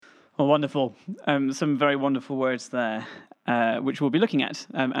Well, wonderful. Some very wonderful words there, which we'll be looking at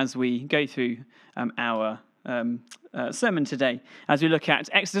as we go through our sermon today, as we look at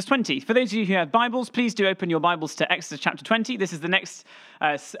Exodus 20. For those of you who have Bibles, please do open your Bibles to Exodus chapter 20. This is the next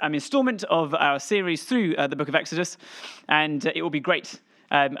installment of our series through the book of Exodus, and it will be great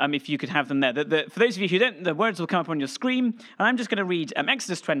if you could have them there. For those of you who don't, the words will come up on your screen, and I'm just going to read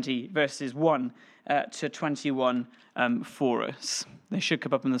Exodus 20, verses 1 to 21 for us. They should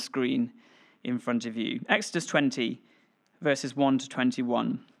come up on the screen in front of you. Exodus 20, verses 1 to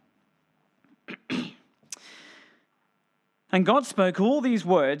 21. And God spoke all these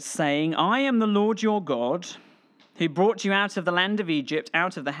words, saying, I am the Lord your God, who brought you out of the land of Egypt,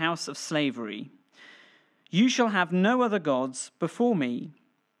 out of the house of slavery. You shall have no other gods before me.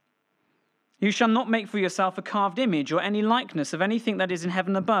 You shall not make for yourself a carved image or any likeness of anything that is in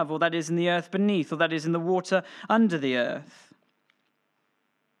heaven above, or that is in the earth beneath, or that is in the water under the earth.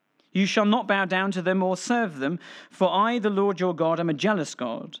 You shall not bow down to them or serve them, for I, the Lord your God, am a jealous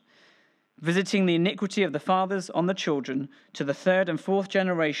God, visiting the iniquity of the fathers on the children to the third and fourth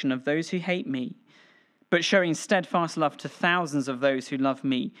generation of those who hate me, but showing steadfast love to thousands of those who love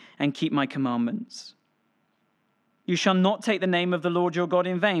me and keep my commandments. You shall not take the name of the Lord your God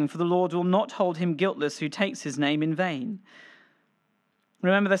in vain, for the Lord will not hold him guiltless who takes his name in vain.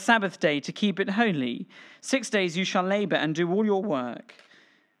 Remember the Sabbath day to keep it holy. 6 days you shall labor and do all your work,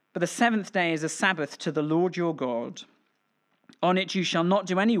 but the seventh day is a Sabbath to the Lord your God. On it you shall not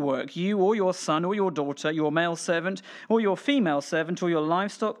do any work, you or your son or your daughter, your male servant or your female servant, or your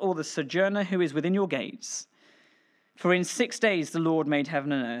livestock, or the sojourner who is within your gates. For in 6 days the Lord made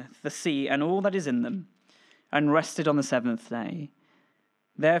heaven and earth, the sea, and all that is in them, and rested on the seventh day.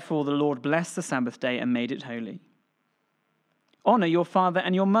 Therefore the Lord blessed the Sabbath day and made it holy. Honor your father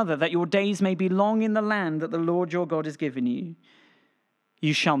and your mother, that your days may be long in the land that the Lord your God has given you.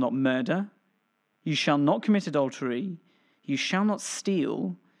 You shall not murder. You shall not commit adultery. You shall not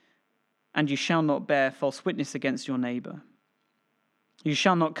steal. And you shall not bear false witness against your neighbor. You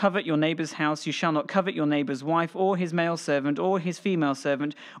shall not covet your neighbor's house. You shall not covet your neighbor's wife, or his male servant, or his female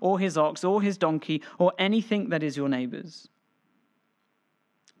servant, or his ox, or his donkey, or anything that is your neighbor's.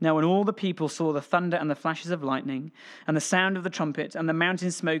 Now when all the people saw the thunder and the flashes of lightning, and the sound of the trumpet, and the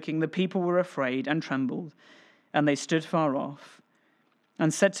mountain smoking, the people were afraid and trembled, and they stood far off,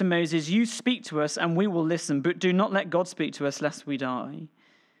 and said to Moses, You speak to us, and we will listen, but do not let God speak to us, lest we die.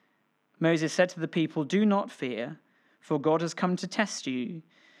 Moses said to the people, Do not fear, for God has come to test you,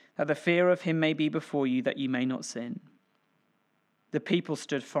 that the fear of him may be before you, that you may not sin. The people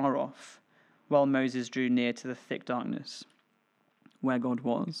stood far off, while Moses drew near to the thick darkness where God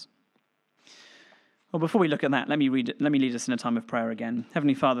was. Well, before we look at that, let me lead us in a time of prayer again.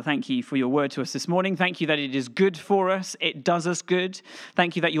 Heavenly Father, thank you for your word to us this morning. Thank you that it is good for us. It does us good.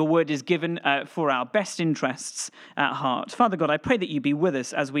 Thank you that your word is given for our best interests at heart. Father God, I pray that you be with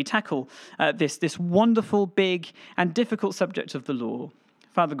us as we tackle this wonderful, big, and difficult subject of the law.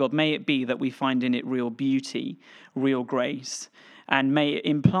 Father God, may it be that we find in it real beauty, real grace, and may it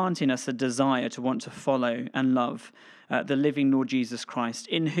implant in us a desire to want to follow and love the living Lord Jesus Christ,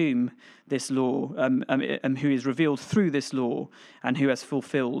 in whom this law, who is revealed through this law, and who has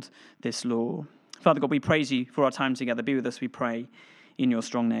fulfilled this law. Father God, we praise you for our time together. Be with us, we pray, in your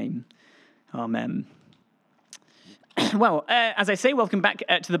strong name. Amen. Well, as I say, welcome back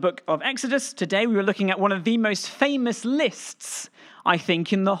to the book of Exodus. Today we were looking at one of the most famous lists, I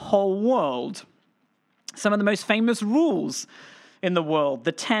think, in the whole world. Some of the most famous rules in the world,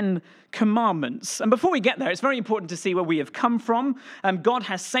 the 10 Commandments. And before we get there, it's very important to see where we have come from. God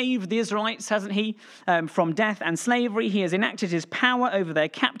has saved the Israelites, hasn't he, from death and slavery. He has enacted his power over their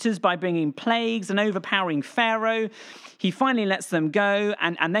captors by bringing plagues and overpowering Pharaoh. He finally lets them go,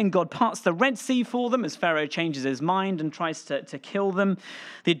 and then God parts the Red Sea for them as Pharaoh changes his mind and tries to kill them.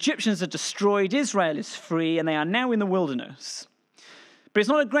 The Egyptians are destroyed, Israel is free, and they are now in the wilderness. But it's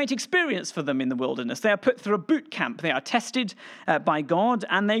not a great experience for them in the wilderness. They are put through a boot camp. They are tested by God,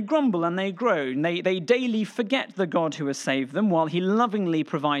 and they grumble and they groan. They daily forget the God who has saved them, while he lovingly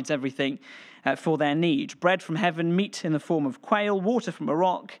provides everything for their need. Bread from heaven, meat in the form of quail, water from a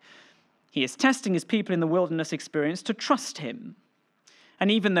rock. He is testing his people in the wilderness experience to trust him. And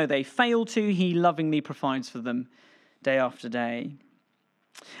even though they fail to, he lovingly provides for them day after day.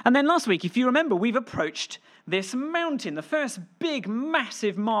 And then last week, if you remember, we've approached this mountain, the first big,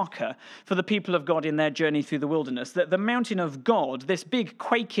 massive marker for the people of God in their journey through the wilderness, the mountain of God, this big,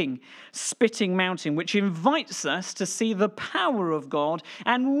 quaking, spitting mountain, which invites us to see the power of God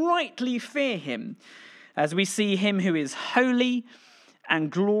and rightly fear him, as we see him who is holy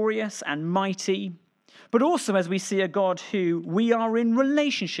and glorious and mighty, but also as we see a God who we are in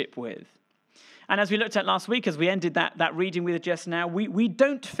relationship with. And as we looked at last week, as we ended that reading with just now, we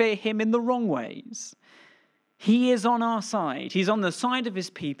don't fear him in the wrong ways. He is on our side. He's on the side of his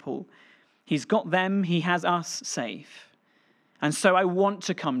people. He's got them. He has us safe. And so I want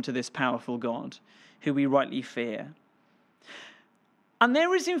to come to this powerful God who we rightly fear. And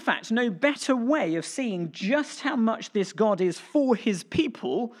there is, in fact, no better way of seeing just how much this God is for his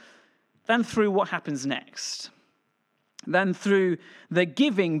people than through what happens next, than through the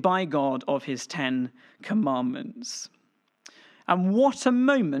giving by God of his 10 commandments. And what a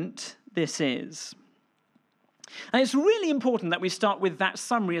moment this is. And it's really important that we start with that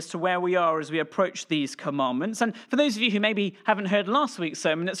summary as to where we are as we approach these commandments. And for those of you who maybe haven't heard last week's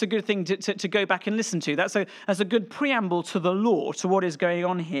sermon, it's a good thing to go back and listen to. That's a good preamble to the law, to what is going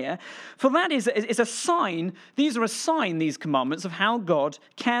on here. For that is a sign, these are a sign, these commandments, of how God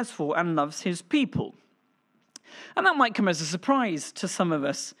cares for and loves his people. And that might come as a surprise to some of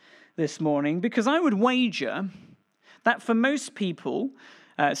us this morning, because I would wager that for most people,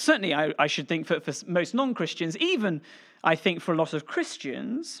 certainly I should think for most non-Christians, even I think for a lot of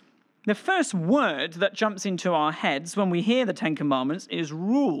Christians, the first word that jumps into our heads when we hear the 10 Commandments is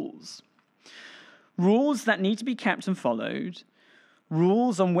rules. Rules that need to be kept and followed.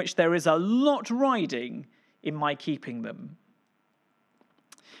 Rules on which there is a lot riding in my keeping them.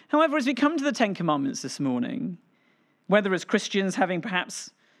 However, as we come to the 10 Commandments this morning, whether as Christians having perhaps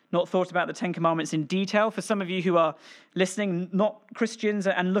not thought about the 10 Commandments in detail, for some of you who are listening, not Christians,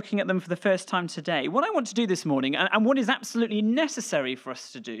 and looking at them for the first time today, what I want to do this morning, and what is absolutely necessary for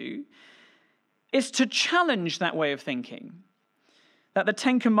us to do, is to challenge that way of thinking, that the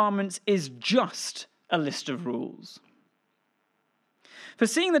 10 Commandments is just a list of rules. For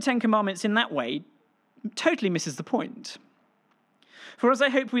seeing the 10 Commandments in that way totally misses the point. For as I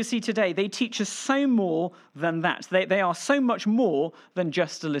hope we see today, they teach us so more than that. They are so much more than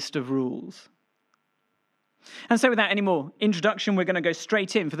just a list of rules. And so without any more introduction, we're going to go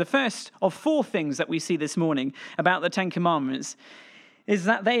straight in. For the first of 4 things that we see this morning about the 10 Commandments is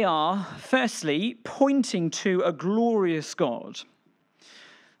that they are, firstly, pointing to a glorious God.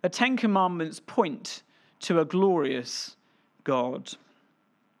 The 10 Commandments point to a glorious God.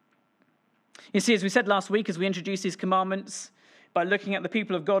 You see, as we said last week, as we introduced these commandments, by looking at the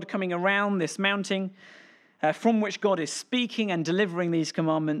people of God coming around this mountain from which God is speaking and delivering these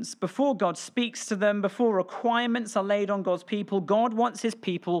commandments. Before God speaks to them, before requirements are laid on God's people, God wants his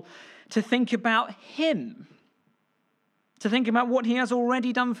people to think about him, to think about what he has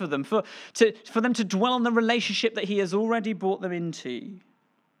already done for them, for them to dwell on the relationship that he has already brought them into.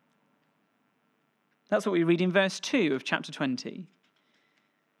 That's what we read in verse 2 of chapter 20.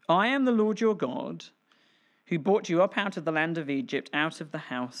 I am the Lord your God, who brought you up out of the land of Egypt, out of the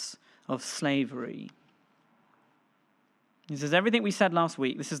house of slavery. This is everything we said last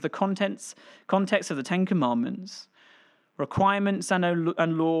week. This is the context of the 10 Commandments, requirements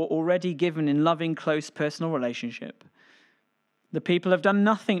and law already given in loving, close personal relationship. The people have done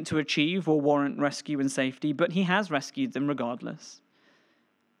nothing to achieve or warrant rescue and safety, but he has rescued them regardless.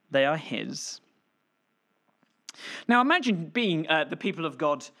 They are his. Now imagine being the people of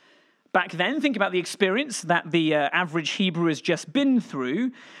God back then. Think about the experience that the average Hebrew has just been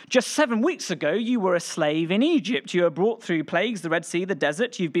through. Just 7 weeks ago, you were a slave in Egypt. You were brought through plagues, the Red Sea, the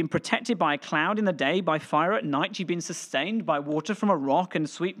desert. You've been protected by a cloud in the day, by fire at night. You've been sustained by water from a rock and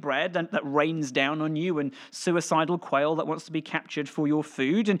sweet bread that rains down on you, and suicidal quail that wants to be captured for your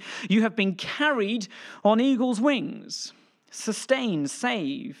food. And you have been carried on eagle's wings, sustained,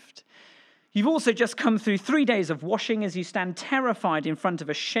 saved. You've also just come through 3 days of washing as you stand terrified in front of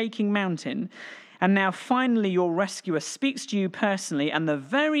a shaking mountain. And now finally your rescuer speaks to you personally, and the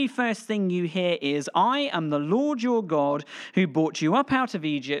very first thing you hear is, I am the Lord your God who brought you up out of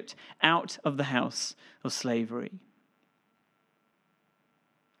Egypt, out of the house of slavery.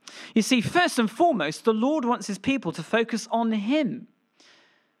 You see, first and foremost, the Lord wants his people to focus on him,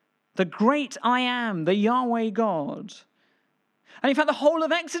 the great I am, the Yahweh God. And in fact, the whole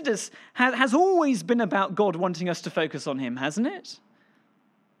of Exodus has always been about God wanting us to focus on him, hasn't it?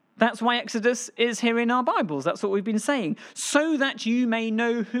 That's why Exodus is here in our Bibles. That's what we've been saying. So that you may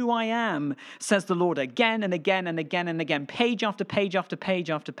know who I am, says the Lord again and again and again and again, page after page after page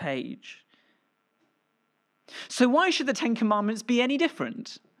after page. So why should the 10 Commandments be any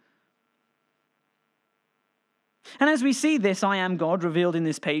different? And as we see this I am God revealed in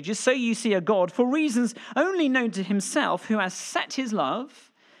these pages, so you see a God for reasons only known to himself, who has set his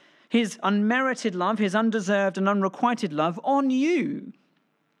love, his unmerited love, his undeserved and unrequited love on you,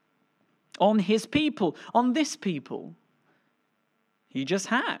 on his people, on this people. He just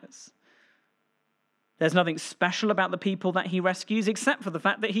has. There's nothing special about the people that he rescues except for the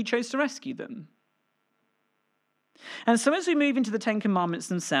fact that he chose to rescue them. And so as we move into the Ten Commandments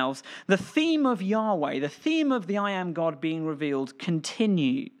themselves, the theme of Yahweh, the theme of the I Am God being revealed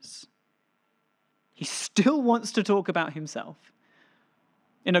continues. He still wants to talk about himself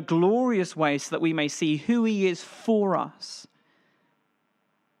in a glorious way so that we may see who he is for us.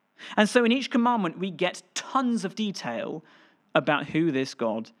 And so in each commandment, we get tons of detail about who this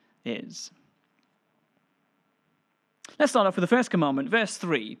God is. Let's start off with the first commandment, verse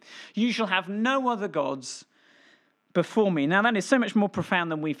 3. You shall have no other gods before me. Now, that is so much more profound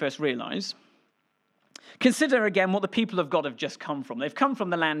than we first realize. Consider again what the people of God have just come from. They've come from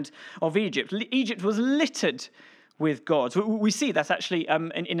the land of Egypt. Egypt was littered with gods. We see that actually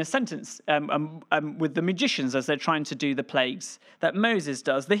in a sentence with the magicians as they're trying to do the plagues that Moses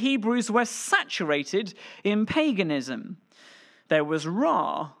does. The Hebrews were saturated in paganism. There was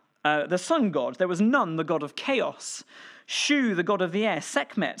Ra, the sun god. There was Nun, the god of chaos. Shu, the god of the air.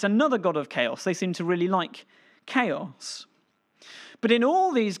 Sekhmet, another god of chaos. They seem to really like chaos. But in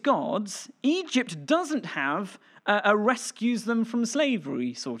all these gods, Egypt doesn't have a rescues them from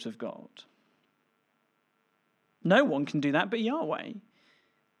slavery sort of God. No one can do that but Yahweh.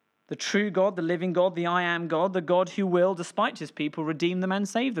 The true God, the living God, the I Am God, the God who will, despite his people, redeem them and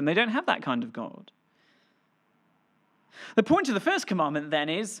save them. They don't have that kind of God. The point of the first commandment then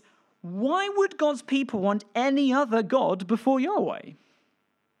is, why would God's people want any other God before Yahweh?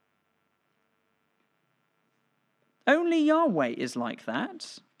 Only Yahweh is like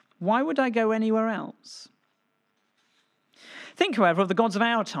that. Why would I go anywhere else? Think, however, of the gods of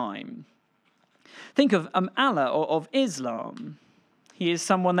our time. Think of Allah or of Islam. He is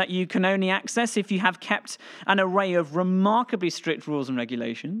someone that you can only access if you have kept an array of remarkably strict rules and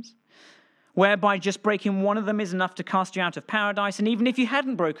regulations, whereby just breaking one of them is enough to cast you out of paradise. And even if you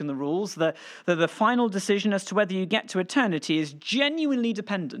hadn't broken the rules, the final decision as to whether you get to eternity is genuinely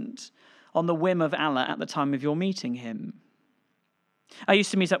dependent on the whim of Allah at the time of your meeting him. I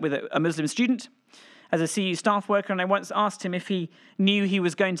used to meet up with a Muslim student as a CU staff worker, and I once asked him if he knew he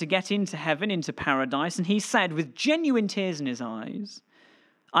was going to get into heaven, into paradise, and he said with genuine tears in his eyes,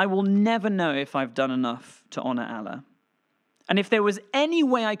 I will never know if I've done enough to honor Allah. And if there was any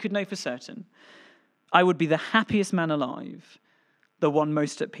way I could know for certain, I would be the happiest man alive, the one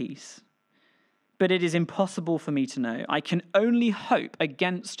most at peace. But it is impossible for me to know. I can only hope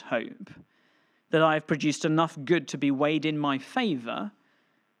against hope that I have produced enough good to be weighed in my favor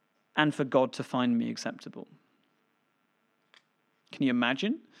and for God to find me acceptable. Can you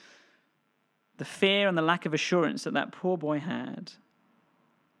imagine the fear and the lack of assurance that that poor boy had?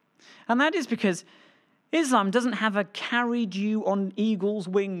 And that is because Islam doesn't have a carried you on eagle's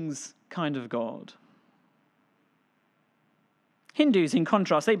wings kind of God. Hindus, in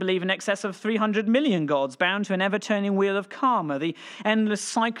contrast, they believe in excess of 300 million gods, bound to an ever-turning wheel of karma, the endless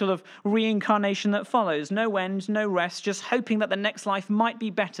cycle of reincarnation that follows. No end, no rest, just hoping that the next life might be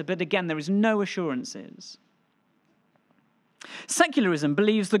better, but again, there is no assurances. Secularism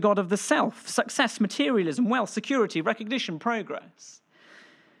believes the God of the self, success, materialism, wealth, security, recognition, progress.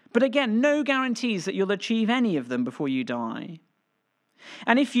 But again, no guarantees that you'll achieve any of them before you die.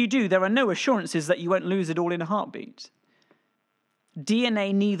 And if you do, there are no assurances that you won't lose it all in a heartbeat.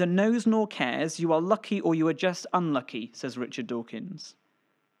 DNA neither knows nor cares. You are lucky or you are just unlucky, says Richard Dawkins.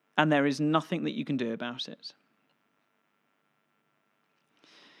 And there is nothing that you can do about it.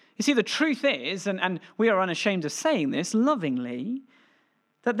 You see, the truth is, and we are unashamed of saying this lovingly,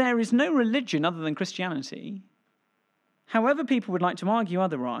 that there is no religion other than Christianity, however people would like to argue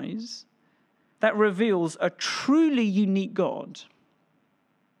otherwise, that reveals a truly unique God.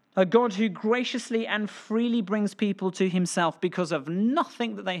 A God who graciously and freely brings people to himself because of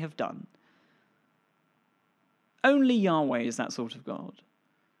nothing that they have done. Only Yahweh is that sort of God.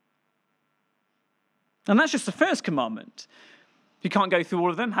 And that's just the first commandment. If you can't go through all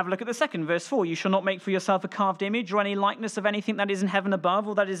of them, have a look at the second, verse 4. You shall not make for yourself a carved image or any likeness of anything that is in heaven above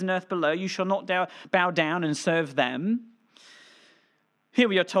or that is in earth below. You shall not bow down and serve them. Here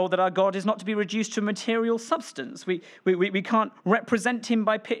we are told that our God is not to be reduced to a material substance. We can't represent him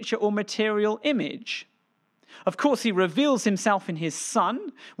by picture or material image. Of course, he reveals himself in his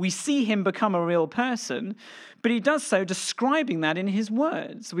Son. We see him become a real person, but he does so describing that in his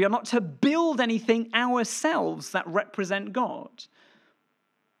words. We are not to build anything ourselves that represent God.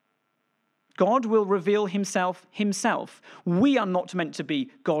 God will reveal himself. We are not meant to be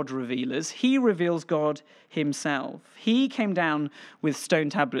God revealers. He reveals God himself. He came down with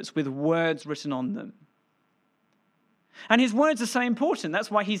stone tablets with words written on them. And his words are so important.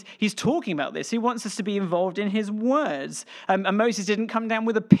 That's why he's talking about this. He wants us to be involved in his words. And Moses didn't come down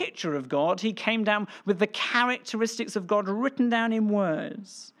with a picture of God. He came down with the characteristics of God written down in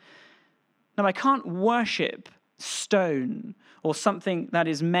words. Now, I can't worship stone or something that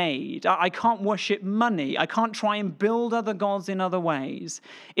is made. I can't worship money. I can't try and build other gods in other ways.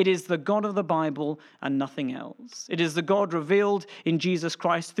 It is the God of the Bible and nothing else. It is the God revealed in Jesus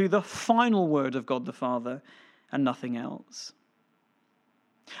Christ through the final word of God the Father and nothing else.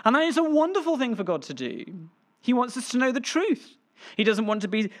 And that is a wonderful thing for God to do. He wants us to know the truth. He doesn't want to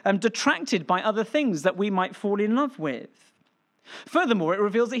be detracted by other things that we might fall in love with. Furthermore, it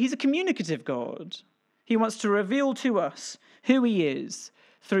reveals that he's a communicative God. He wants to reveal to us who he is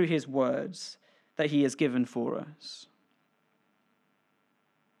through his words that he has given for us.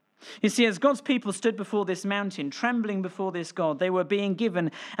 You see, as God's people stood before this mountain, trembling before this God, they were being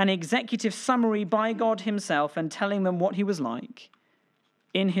given an executive summary by God himself and telling them what he was like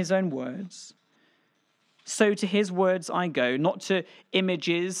in his own words. So to his words I go, not to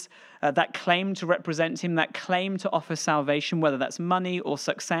images that claim to represent him, that claim to offer salvation, whether that's money or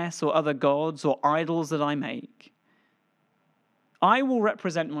success or other gods or idols that I make. I will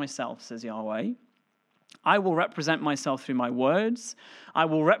represent myself, says Yahweh. I will represent myself through my words. I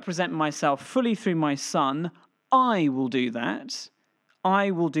will represent myself fully through my Son. I will do that.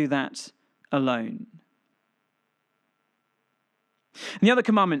 I will do that alone. And the other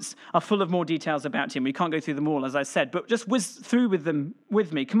commandments are full of more details about him. We can't go through them all, as I said, but just whiz through with them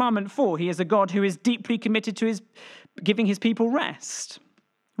with me. Commandment 4, he is a God who is deeply committed to giving his people rest.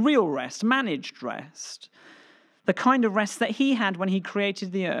 Real rest, managed rest. The kind of rest that he had when he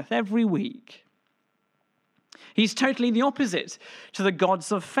created the earth every week. He's totally the opposite to the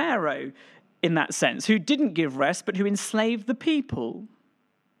gods of Pharaoh in that sense, who didn't give rest, but who enslaved the people.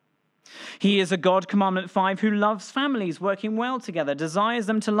 He is a God, Commandment 5, who loves families working well together, desires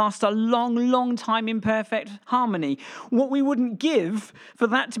them to last a long, long time in perfect harmony. What we wouldn't give for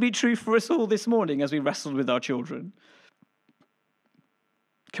that to be true for us all this morning as we wrestled with our children.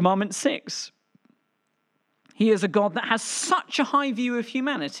 Commandment 6. He is a God that has such a high view of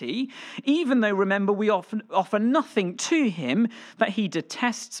humanity, even though, remember, we offer nothing to him, that he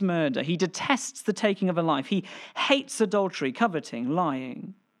detests murder. He detests the taking of a life. He hates adultery, coveting,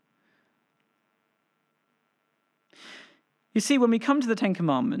 lying. You see, when we come to the Ten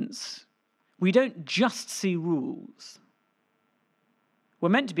Commandments, we don't just see rules. We're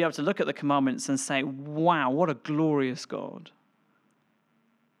meant to be able to look at the commandments and say, wow, what a glorious God.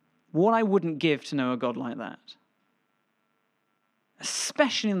 What I wouldn't give to know a God like that.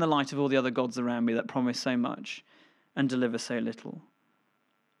 Especially in the light of all the other gods around me that promise so much and deliver so little.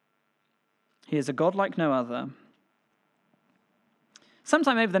 He is a God like no other.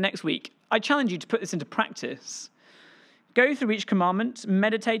 Sometime over the next week, I challenge you to put this into practice. Go through each commandment,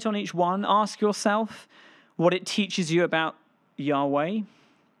 meditate on each one, ask yourself what it teaches you about Yahweh.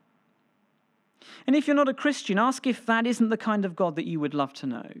 And if you're not a Christian, ask if that isn't the kind of God that you would love to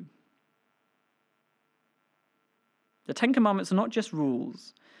know. The Ten Commandments are not just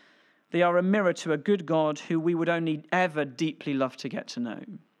rules. They are a mirror to a good God who we would only ever deeply love to get to know.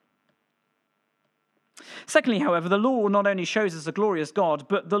 Secondly, however, the law not only shows us a glorious God,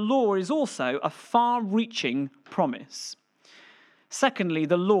 but the law is also a far-reaching promise. Secondly,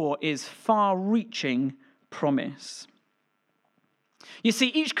 the law is far-reaching promise. You see,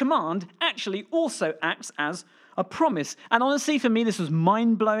 each command actually also acts as a promise. And honestly, for me, this was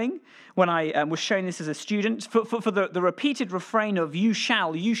mind-blowing when I was showing this as a student. For the repeated refrain of you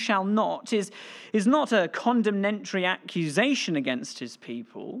shall not, is not a condemnatory accusation against his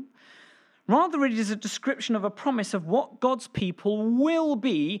people. Rather, it is a description of a promise of what God's people will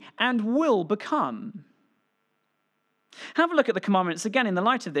be and will become. Have a look at the commandments again in the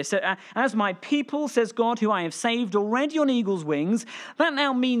light of this. As my people, says God, who I have saved already on eagle's wings, that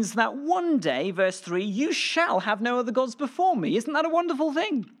now means that one day, verse 3, you shall have no other gods before me. Isn't that a wonderful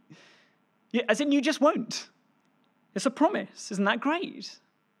thing? As in, you just won't. It's a promise. Isn't that great?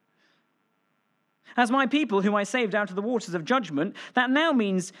 As my people, who I saved out of the waters of judgment, that now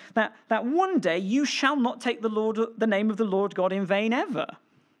means that one day you shall not take the name of the Lord God in vain ever.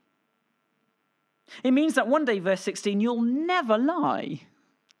 It means that one day, verse 16, you'll never lie.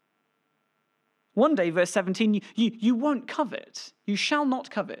 One day, verse 17, you won't covet. You shall not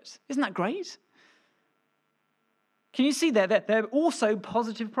covet. Isn't that great? Can you see there that they're also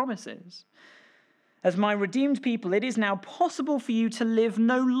positive promises? As my redeemed people, it is now possible for you to live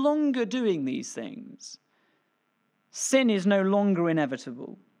no longer doing these things. Sin is no longer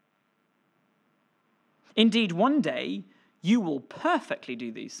inevitable. Indeed, one day, you will perfectly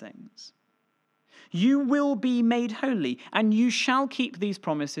do these things. You will be made holy, and you shall keep these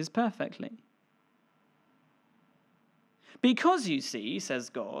promises perfectly. Because, you see, says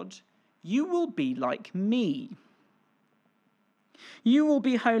God, you will be like me. You will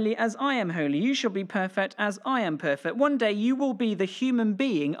be holy as I am holy. You shall be perfect as I am perfect. One day you will be the human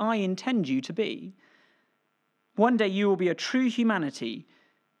being I intend you to be. One day you will be a true humanity,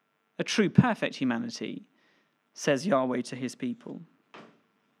 a true perfect humanity, says Yahweh to his people.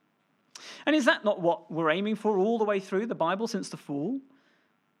 And is that not what we're aiming for all the way through the Bible since the fall?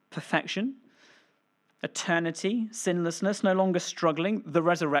 Perfection, eternity, sinlessness, no longer struggling, the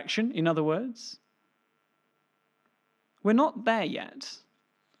resurrection, in other words. We're not there yet.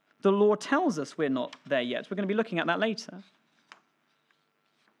 The law tells us we're not there yet. We're going to be looking at that later.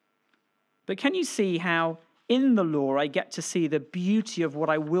 But can you see how in the law I get to see the beauty of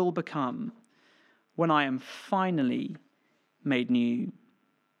what I will become when I am finally made new?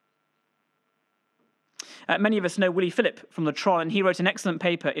 Many of us know Willie Phillip from La Trolle, and he wrote an excellent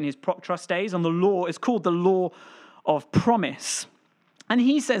paper in his Proc Trust days on the law. It's called The Law of Promise. And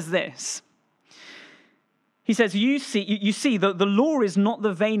he says this. He says, you see, the law is not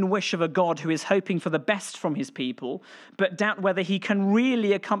the vain wish of a God who is hoping for the best from his people, but doubt whether he can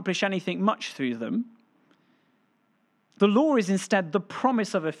really accomplish anything much through them. The law is instead the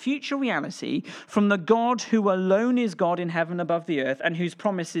promise of a future reality from the God who alone is God in heaven above the earth and whose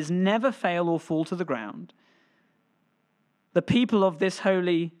promises never fail or fall to the ground. The people of this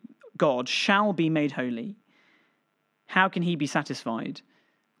holy God shall be made holy. How can he be satisfied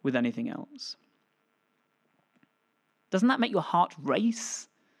with anything else? Doesn't that make your heart race?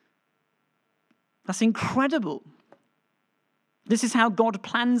 That's incredible. This is how God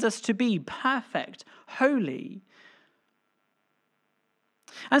plans us to be, perfect, holy.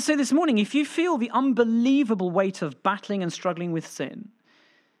 And so this morning, if you feel the unbelievable weight of battling and struggling with sin,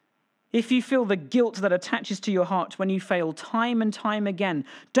 if you feel the guilt that attaches to your heart when you fail time and time again,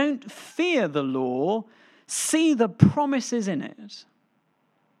 don't fear the law, see the promises in it.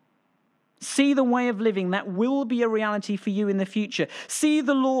 See the way of living that will be a reality for you in the future. See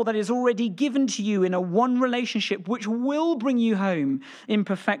the law that is already given to you in a one relationship which will bring you home in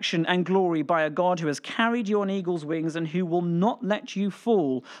perfection and glory by a God who has carried you on eagle's wings and who will not let you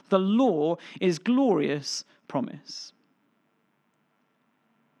fall. The law is glorious promise.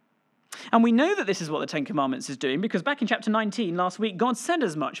 And we know that this is what the Ten Commandments is doing because back in chapter 19 last week, God said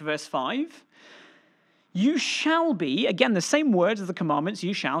as much, verse 5. You shall be, again, the same words as the commandments,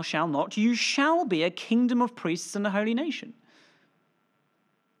 you shall not, you shall be a kingdom of priests and a holy nation.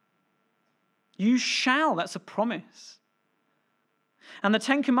 You shall, that's a promise. And the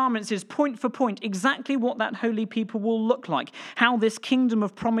Ten Commandments is point for point exactly what that holy people will look like, how this kingdom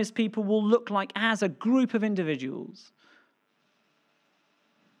of promised people will look like as a group of individuals.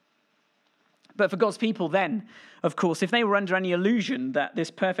 But for God's people then, of course, if they were under any illusion that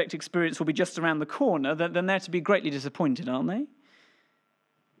this perfect experience will be just around the corner, then they're to be greatly disappointed, aren't they?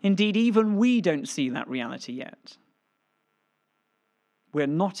 Indeed, even we don't see that reality yet. We're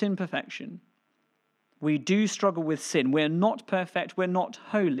not in perfection. We do struggle with sin. We're not perfect. We're not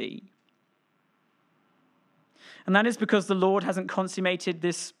holy. And that is because the Lord hasn't consummated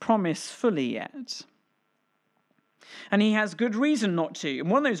this promise fully yet. And he has good reason not to. And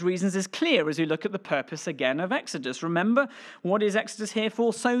one of those reasons is clear as we look at the purpose again of Exodus. Remember, what is Exodus here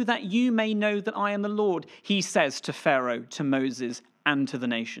for? So that you may know that I am the Lord, he says to Pharaoh, to Moses, and to the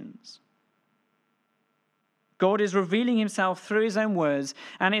nations. God is revealing himself through his own words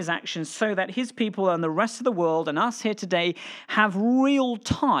and his actions so that his people and the rest of the world and us here today have real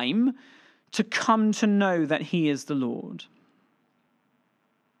time to come to know that he is the Lord.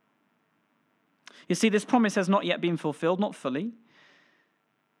 You see, this promise has not yet been fulfilled, not fully.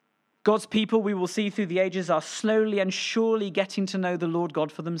 God's people, we will see through the ages, are slowly and surely getting to know the Lord God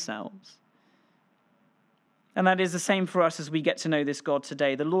for themselves. And that is the same for us as we get to know this God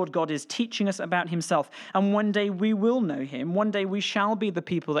today. The Lord God is teaching us about himself, and one day we will know him. One day we shall be the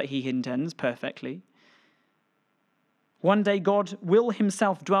people that he intends perfectly. One day God will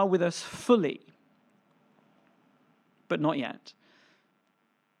himself dwell with us fully, but not yet.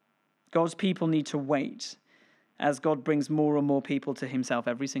 God's people need to wait as God brings more and more people to himself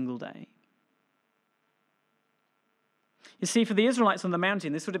every single day. You see, for the Israelites on the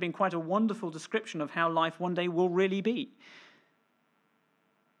mountain, this would have been quite a wonderful description of how life one day will really be.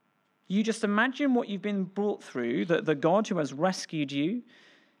 You just imagine what you've been brought through, that the God who has rescued you,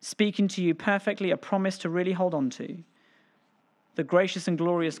 speaking to you perfectly, a promise to really hold on to. The gracious and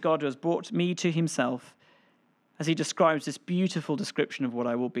glorious God who has brought me to himself, as he describes this beautiful description of what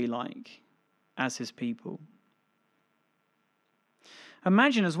I will be like as his people.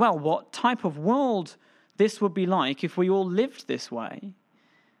 Imagine as well what type of world this would be like if we all lived this way,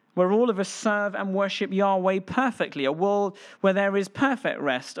 where all of us serve and worship Yahweh perfectly, a world where there is perfect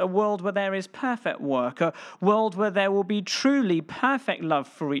rest, a world where there is perfect work, a world where there will be truly perfect love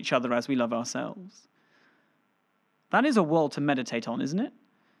for each other as we love ourselves. That is a world to meditate on, isn't it?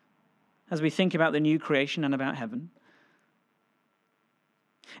 As we think about the new creation and about heaven.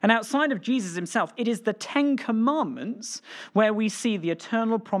 And outside of Jesus himself, it is the Ten Commandments where we see the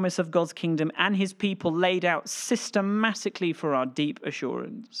eternal promise of God's kingdom and his people laid out systematically for our deep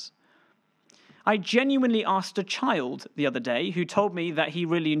assurance. I genuinely asked a child the other day who told me that he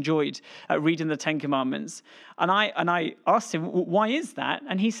really enjoyed reading the Ten Commandments. And I asked him, why is that?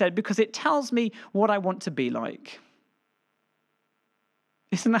 And he said, because it tells me what I want to be like.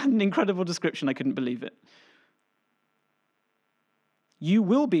 Isn't that an incredible description? I couldn't believe it. You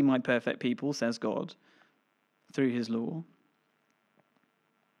will be my perfect people, says God, through his law.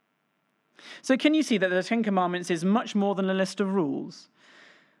 So can you see that the Ten Commandments is much more than a list of rules?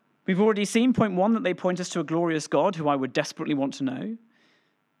 We've already seen, point 1, that they point us to a glorious God who I would desperately want to know.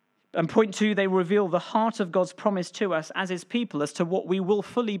 And point 2, they reveal the heart of God's promise to us as his people as to what we will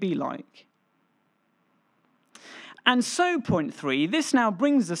fully be like. And so, point 3, this now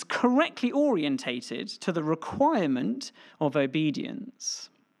brings us correctly orientated to the requirement of obedience.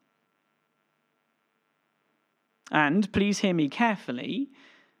 And please hear me carefully,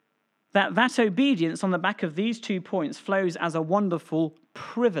 that obedience on the back of these 2 points flows as a wonderful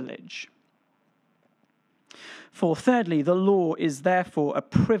privilege. For thirdly, the law is therefore a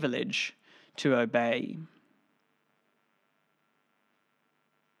privilege to obey.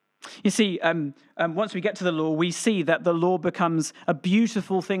 You see, once we get to the law, we see that the law becomes a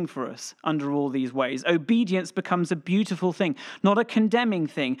beautiful thing for us under all these ways. Obedience becomes a beautiful thing, not a condemning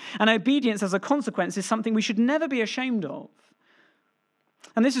thing. And obedience as a consequence is something we should never be ashamed of.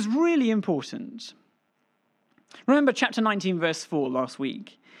 And this is really important. Remember chapter 19, verse 4 last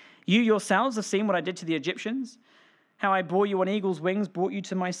week. You yourselves have seen what I did to the Egyptians, how I bore you on eagle's wings, brought you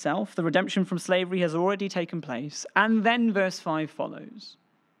to myself. The redemption from slavery has already taken place. And then verse 5 follows.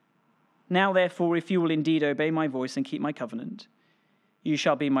 Now, therefore, if you will indeed obey my voice and keep my covenant, you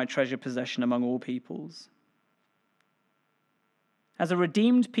shall be my treasured possession among all peoples. As a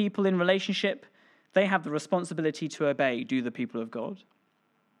redeemed people in relationship, they have the responsibility to obey, do the people of God.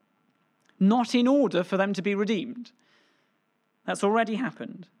 Not in order for them to be redeemed. That's already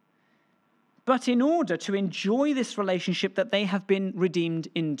happened. But in order to enjoy this relationship that they have been redeemed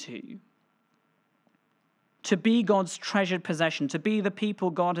into. To be God's treasured possession, to be the people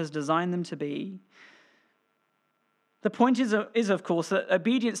God has designed them to be. The point is, of course, that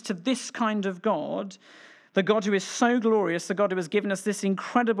obedience to this kind of God, the God who is so glorious, the God who has given us this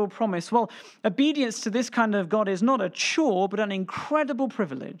incredible promise, well, obedience to this kind of God is not a chore, but an incredible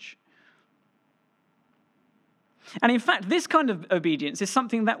privilege. And in fact, this kind of obedience is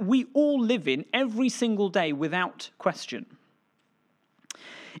something that we all live in every single day without question.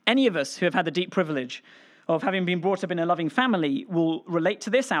 Any of us who have had the deep privilege of having been brought up in a loving family will relate to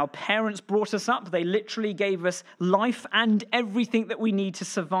this. Our parents brought us up. They literally gave us life and everything that we need to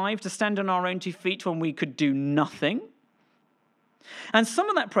survive, to stand on our own 2 feet when we could do nothing. And some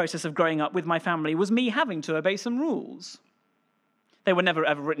of that process of growing up with my family was me having to obey some rules. They were never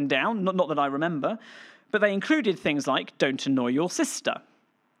ever written down, not that I remember, but they included things like don't annoy your sister.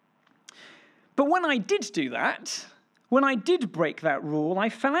 But when I did do that, when I did break that rule, I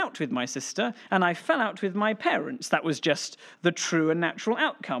fell out with my sister and I fell out with my parents. That was just the true and natural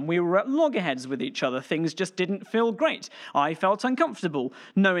outcome. We were at loggerheads with each other. Things just didn't feel great. I felt uncomfortable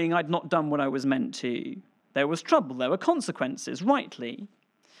knowing I'd not done what I was meant to. There was trouble. There were consequences, rightly.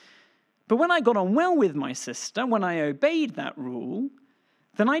 But when I got on well with my sister, when I obeyed that rule,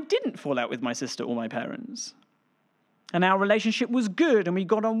 then I didn't fall out with my sister or my parents. And our relationship was good and we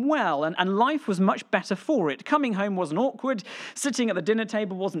got on well and life was much better for it. Coming home wasn't awkward. Sitting at the dinner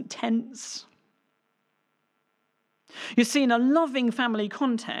table wasn't tense. You see, in a loving family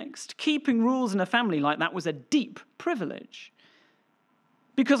context, keeping rules in a family like that was a deep privilege.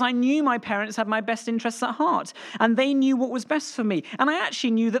 Because I knew my parents had my best interests at heart and they knew what was best for me. And I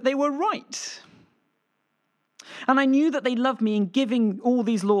actually knew that they were right. And I knew that they loved me in giving all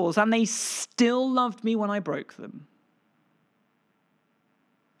these laws and they still loved me when I broke them.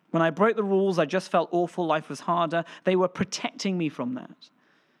 When I broke the rules, I just felt awful. Life was harder. They were protecting me from that.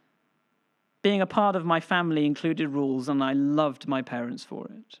 Being a part of my family included rules, and I loved my parents for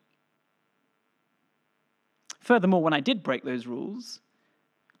it. Furthermore, when I did break those rules,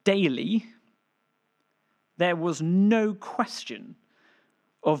 daily, there was no question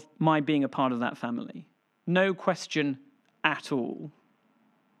of my being a part of that family. No question at all.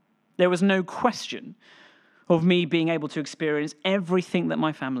 There was no question of me being able to experience everything that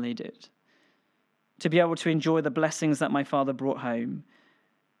my family did, to be able to enjoy the blessings that my father brought home.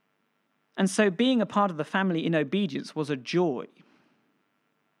 And so being a part of the family in obedience was a joy.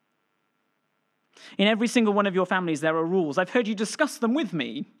 In every single one of your families, there are rules. I've heard you discuss them with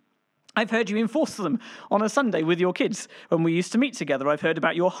me. I've heard you enforce them on a Sunday with your kids when we used to meet together. I've heard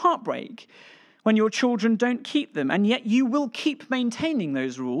about your heartbreak when your children don't keep them, and yet you will keep maintaining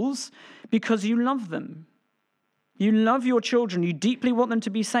those rules because you love them. You love your children. You deeply want them to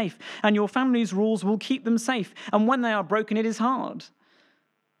be safe, and your family's rules will keep them safe. And when they are broken, it is hard,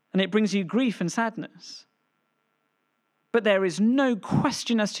 and it brings you grief and sadness. But there is no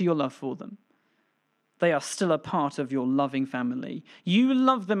question as to your love for them. They are still a part of your loving family. You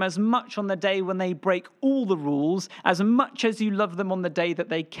love them as much on the day when they break all the rules as much as you love them on the day that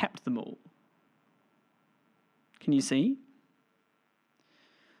they kept them all. Can you see?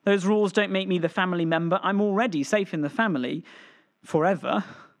 Those rules don't make me the family member. I'm already safe in the family forever,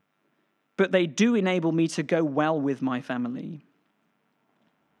 but they do enable me to go well with my family.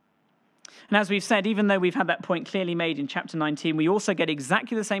 And as we've said, even though we've had that point clearly made in chapter 19, we also get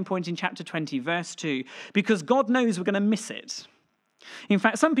exactly the same point in chapter 20, verse 2, because God knows we're going to miss it. In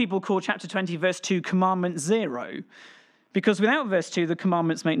fact, some people call chapter 20, verse 2, commandment 0, because without verse 2, the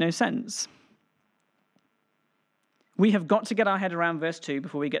commandments make no sense. We have got to get our head around verse 2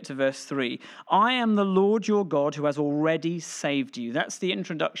 before we get to verse 3. I am the Lord your God who has already saved you. That's the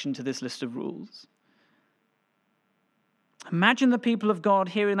introduction to this list of rules. Imagine the people of God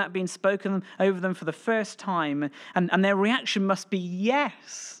hearing that being spoken over them for the first time, and their reaction must be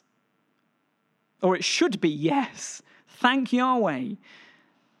yes. Or it should be yes. Thank Yahweh.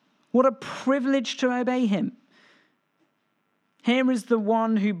 What a privilege to obey him. Here is the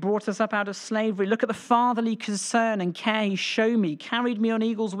one who brought us up out of slavery. Look at the fatherly concern and care he showed me, carried me on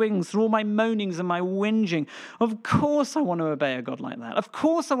eagle's wings through all my moanings and my whinging. Of course I want to obey a God like that. Of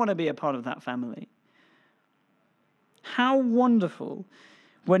course I want to be a part of that family. How wonderful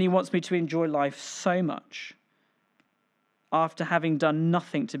when he wants me to enjoy life so much after having done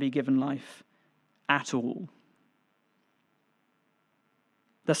nothing to be given life at all.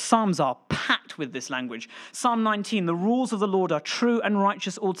 The Psalms are packed with this language. Psalm 19, the rules of the Lord are true and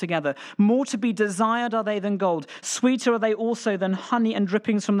righteous altogether. More to be desired are they than gold. Sweeter are they also than honey and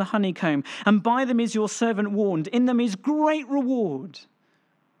drippings from the honeycomb. And by them is your servant warned. In them is great reward.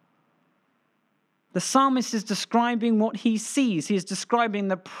 The psalmist is describing what he sees. He is describing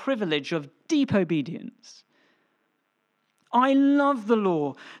the privilege of deep obedience. I love the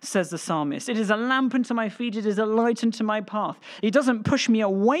law, says the psalmist. It is a lamp unto my feet. It is a light unto my path. It doesn't push me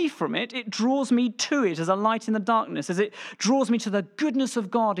away from it. It draws me to it as a light in the darkness, as it draws me to the goodness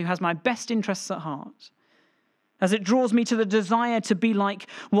of God who has my best interests at heart, as it draws me to the desire to be like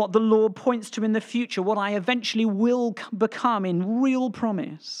what the law points to in the future, what I eventually will become in real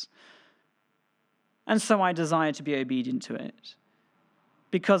promise. And so I desire to be obedient to it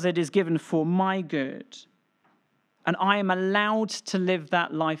because it is given for my good. And I am allowed to live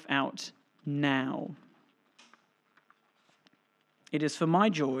that life out now. It is for my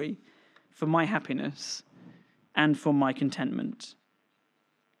joy, for my happiness, and for my contentment.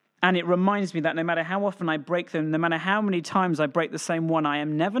 And it reminds me that no matter how often I break them, no matter how many times I break the same one, I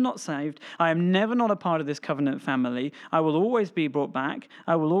am never not saved. I am never not a part of this covenant family. I will always be brought back.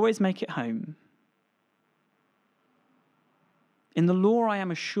 I will always make it home. In the law, I am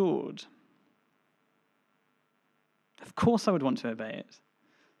assured. Of course I would want to obey it.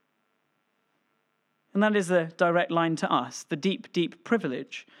 And that is a direct line to us, the deep, deep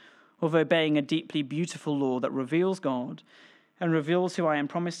privilege of obeying a deeply beautiful law that reveals God and reveals who I am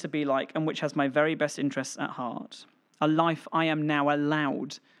promised to be like and which has my very best interests at heart. A life I am now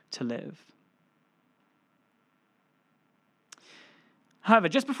allowed to live. However,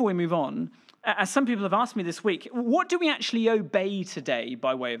 just before we move on, as some people have asked me this week, what do we actually obey today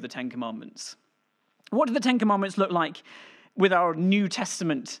by way of the Ten Commandments? What do the Ten Commandments look like with our New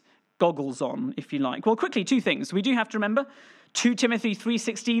Testament goggles on, if you like? Well, quickly, two things. We do have to remember 2 Timothy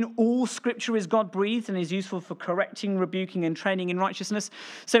 3:16, all scripture is God-breathed and is useful for correcting, rebuking, and training in righteousness.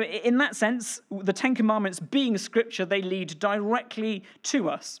 So in that sense, the Ten Commandments being scripture, they lead directly to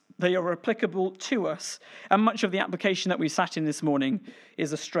us. They are applicable to us. And much of the application that we sat in this morning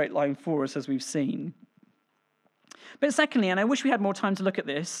is a straight line for us, as we've seen. But secondly, and I wish we had more time to look at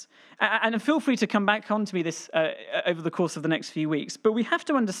this, and feel free to come back on to me this over the course of the next few weeks, but we have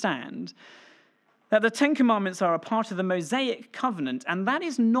to understand that the Ten Commandments are a part of the Mosaic covenant, and that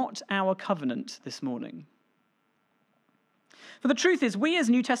is not our covenant this morning. For the truth is, we as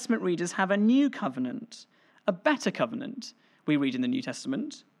New Testament readers have a new covenant, a better covenant, we read in the New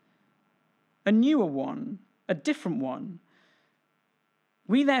Testament. a newer one, a different one.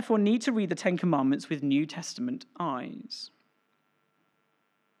 We therefore need to read the Ten Commandments with New Testament eyes.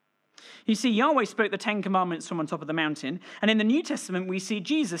 You see, Yahweh spoke the Ten Commandments from on top of the mountain, and in the New Testament we see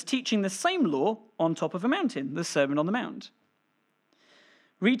Jesus teaching the same law on top of a mountain, the Sermon on the Mount.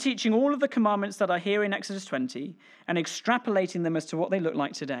 Reteaching all of the commandments that are here in Exodus 20 and extrapolating them as to what they look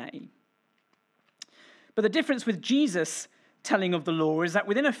like today. But the difference with Jesus' telling of the law is that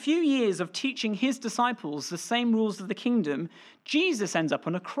within a few years of teaching his disciples the same rules of the kingdom, Jesus ends up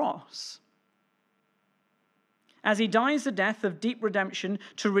on a cross. As he dies the death of deep redemption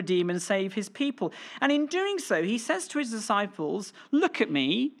to redeem and save his people. And in doing so, he says to his disciples, look at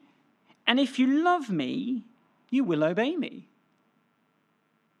me, and if you love me, you will obey me.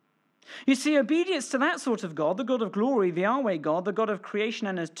 You see, obedience to that sort of God, the God of glory, the Yahweh God, the God of creation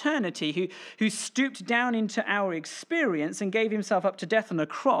and eternity, who stooped down into our experience and gave himself up to death on a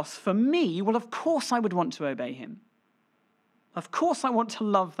cross, for me, well, of course I would want to obey him. Of course I want to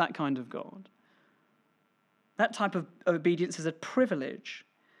love that kind of God. That type of obedience is a privilege.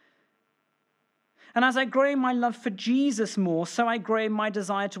 And as I grow in my love for Jesus more, so I grow in my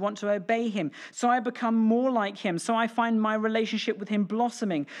desire to want to obey him. So I become more like him. So I find my relationship with him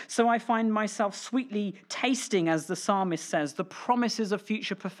blossoming. So I find myself sweetly tasting, as the psalmist says, the promises of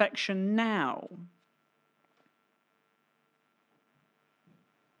future perfection now.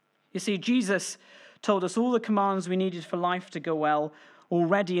 You see, Jesus told us all the commands we needed for life to go well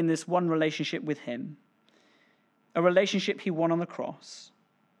already in this one relationship with him. A relationship he won on the cross.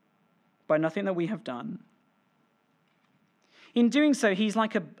 By nothing that we have done. In doing so, he's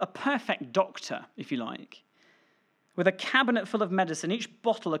like a perfect doctor, if you like, with a cabinet full of medicine, each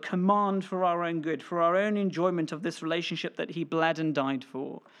bottle a command for our own good, for our own enjoyment of this relationship that he bled and died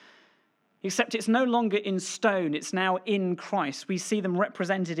for. Except it's no longer in stone, it's now in Christ. We see them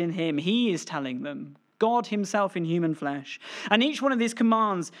represented in him. He is telling them, God himself in human flesh. And each one of these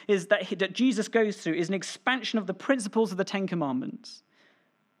commands is that Jesus goes through is an expansion of the principles of the Ten Commandments.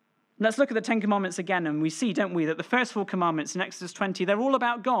 Let's look at the Ten Commandments again, and we see, don't we, that the first 4 commandments in Exodus 20, they're all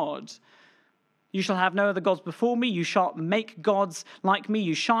about God. You shall have no other gods before me. You shan't make gods like me.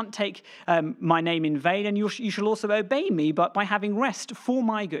 You shan't take my name in vain, and you shall also obey me, but by having rest for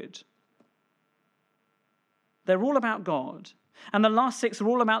my good. They're all about God. And the last 6 are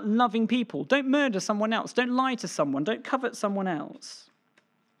all about loving people. Don't murder someone else. Don't lie to someone. Don't covet someone else.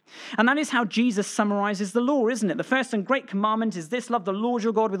 And that is how Jesus summarizes the law, isn't it? The first and great commandment is this: love the Lord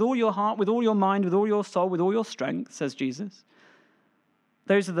your God with all your heart, with all your mind, with all your soul, with all your strength, says Jesus.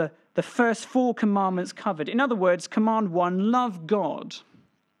 Those are the first 4 commandments covered. In other words, command 1, love God.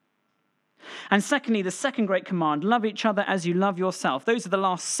 And secondly, the second great command, love each other as you love yourself. Those are the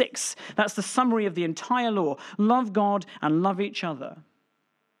last 6. That's the summary of the entire law. Love God and love each other.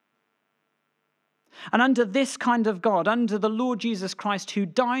 And under this kind of God, under the Lord Jesus Christ, who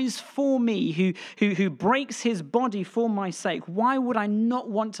dies for me, who breaks his body for my sake, why would I not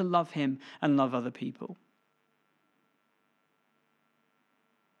want to love him and love other people?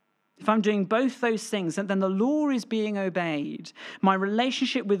 If I'm doing both those things, then the law is being obeyed. My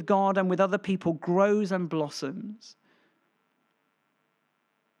relationship with God and with other people grows and blossoms.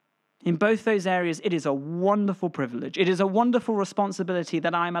 In both those areas, it is a wonderful privilege. It is a wonderful responsibility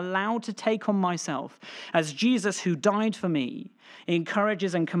that I'm allowed to take on myself as Jesus, who died for me,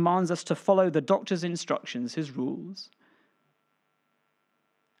 encourages and commands us to follow the doctor's instructions, his rules.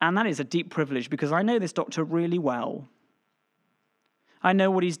 And that is a deep privilege because I know this doctor really well. I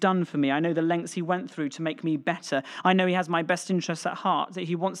know what he's done for me. I know the lengths he went through to make me better. I know he has my best interests at heart, that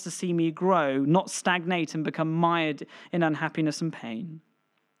he wants to see me grow, not stagnate and become mired in unhappiness and pain.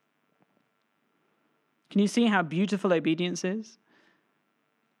 Can you see how beautiful obedience is?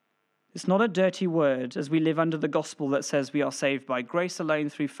 It's not a dirty word as we live under the gospel that says we are saved by grace alone,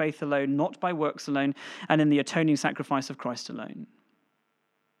 through faith alone, not by works alone, and in the atoning sacrifice of Christ alone.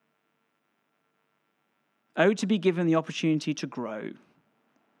 Oh, to be given the opportunity to grow.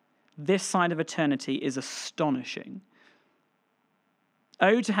 This side of eternity is astonishing.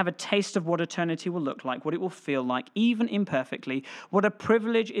 Oh, to have a taste of what eternity will look like, what it will feel like, even imperfectly. What a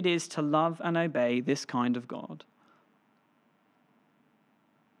privilege it is to love and obey this kind of God.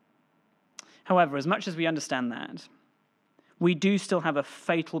 However, as much as we understand that, we do still have a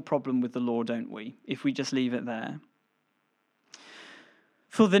fatal problem with the law, don't we, if we just leave it there?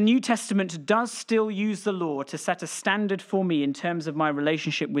 For the New Testament does still use the law to set a standard for me in terms of my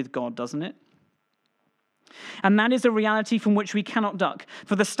relationship with God, doesn't it? And that is a reality from which we cannot duck.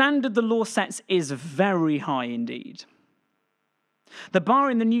 For the standard the law sets is very high indeed. The bar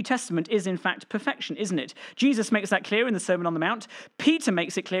in the New Testament is, in fact, perfection, isn't it? Jesus makes that clear in the Sermon on the Mount. Peter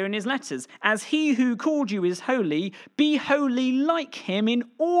makes it clear in his letters. As he who called you is holy, be holy like him in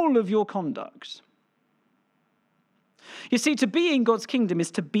all of your conduct. You see, to be in God's kingdom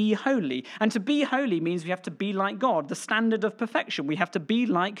is to be holy. And to be holy means we have to be like God, the standard of perfection. We have to be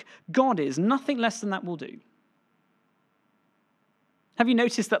like God is. Nothing less than that will do. Have you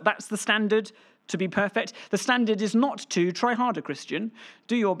noticed that that's the standard to be perfect? The standard is not to try harder, Christian,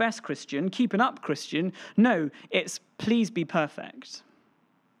 do your best, Christian, keep it up, Christian. No, it's please be perfect.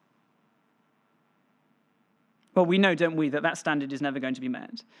 Well, we know, don't we, that that standard is never going to be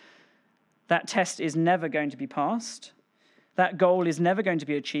met. That test is never going to be passed. That goal is never going to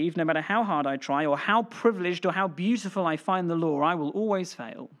be achieved. No matter how hard I try or how privileged or how beautiful I find the law, I will always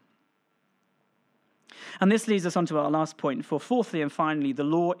fail. And this leads us on to our last point. For fourthly and finally, the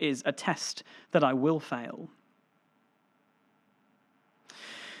law is a test that I will fail.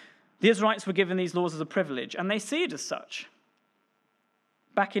 The Israelites were given these laws as a privilege, and they see it as such.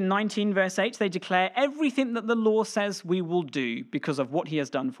 Back in 19 verse 8, they declare everything that the law says we will do because of what he has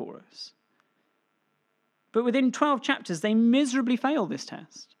done for us. But within 12 chapters, they miserably fail this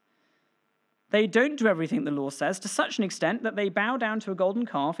test. They don't do everything the law says to such an extent that they bow down to a golden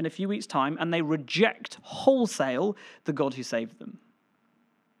calf in a few weeks' time and they reject wholesale the God who saved them.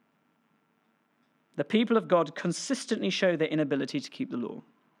 The people of God consistently show their inability to keep the law.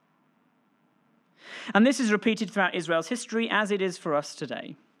 And this is repeated throughout Israel's history as it is for us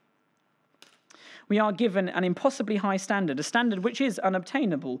today. We are given an impossibly high standard, a standard which is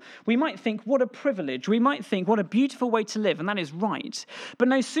unobtainable. We might think, what a privilege. We might think, what a beautiful way to live, and that is right. But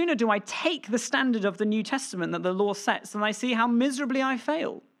no sooner do I take the standard of the New Testament that the law sets than I see how miserably I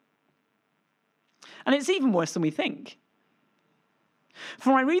fail. And it's even worse than we think.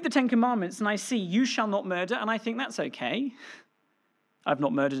 For I read the Ten Commandments and I see, you shall not murder, and I think that's okay. I've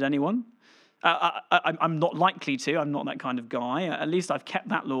not murdered anyone. I'm not likely to. I'm not that kind of guy. At least I've kept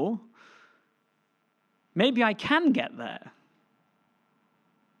that law. Maybe I can get there.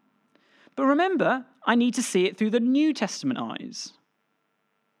 But remember, I need to see it through the New Testament eyes.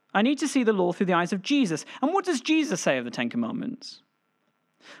 I need to see the law through the eyes of Jesus. And what does Jesus say of the Ten Commandments?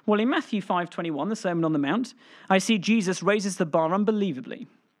 Well, in Matthew 5:21, the Sermon on the Mount, I see Jesus raises the bar unbelievably.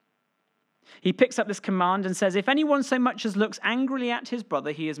 He picks up this command and says, if anyone so much as looks angrily at his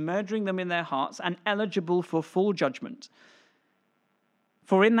brother, he is murdering them in their hearts and eligible for full judgment.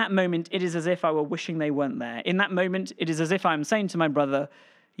 For in that moment, it is as if I were wishing they weren't there. In that moment, it is as if I am saying to my brother,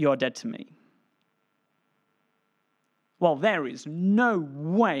 you are dead to me. Well, there is no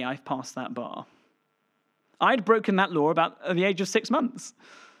way I've passed that bar. I'd broken that law about at the age of 6 months.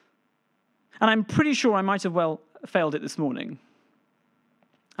 And I'm pretty sure I might have well failed it this morning.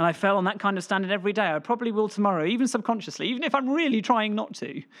 And I fail on that kind of standard every day. I probably will tomorrow, even subconsciously, even if I'm really trying not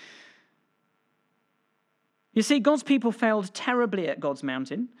to. You see, God's people failed terribly at God's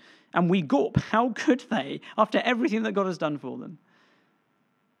mountain, and we gawp. How could they, after everything that God has done for them?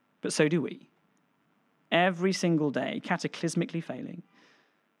 But so do we. Every single day, cataclysmically failing.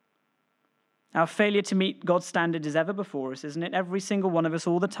 Our failure to meet God's standard is ever before us, isn't it? Every single one of us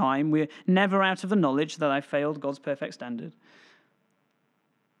all the time. We're never out of the knowledge that I failed God's perfect standard.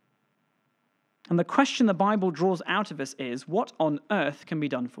 And the question the Bible draws out of us is, what on earth can be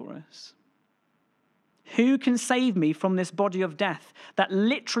done for us? Who can save me from this body of death that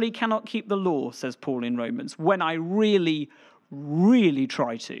literally cannot keep the law, says Paul in Romans, when I really, really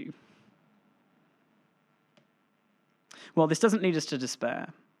try to? Well, this doesn't lead us to despair.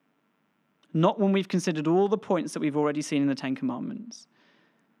 Not when we've considered all the points that we've already seen in the Ten Commandments.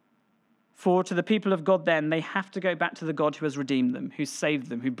 For to the people of God then, they have to go back to the God who has redeemed them, who saved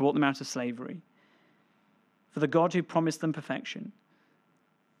them, who brought them out of slavery. For the God who promised them perfection.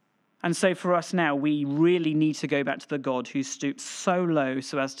 And so for us now, we really need to go back to the God who stooped so low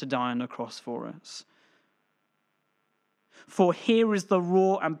so as to die on a cross for us. For here is the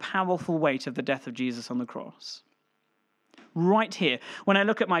raw and powerful weight of the death of Jesus on the cross. Right here. When I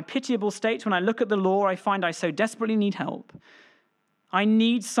look at my pitiable state, when I look at the law, I find I so desperately need help. I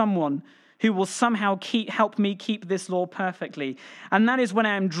need someone who will somehow help me keep this law perfectly. And that is when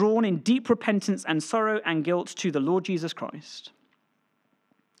I am drawn in deep repentance and sorrow and guilt to the Lord Jesus Christ.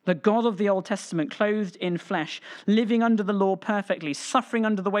 The God of the Old Testament, clothed in flesh, living under the law perfectly, suffering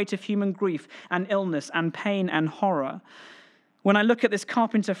under the weight of human grief and illness and pain and horror. When I look at this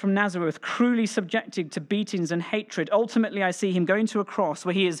carpenter from Nazareth, cruelly subjected to beatings and hatred, ultimately I see him going to a cross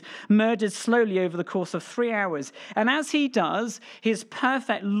where he is murdered slowly over the course of 3 hours. And as he does, his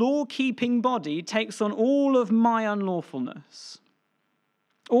perfect law-keeping body takes on all of my unlawfulness.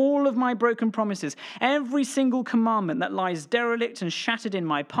 All of my broken promises, every single commandment that lies derelict and shattered in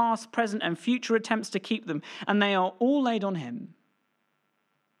my past, present, and future attempts to keep them, and they are all laid on him.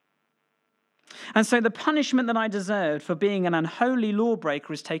 And so the punishment that I deserved for being an unholy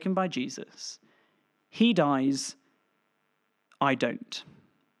lawbreaker is taken by Jesus. He dies, I don't.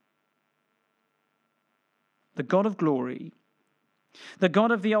 The God of glory, the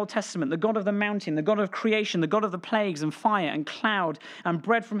God of the Old Testament, the God of the mountain, the God of creation, the God of the plagues and fire and cloud and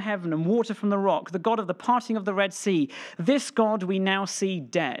bread from heaven and water from the rock, the God of the parting of the Red Sea, this God we now see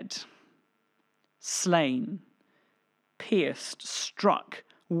dead, slain, pierced, struck,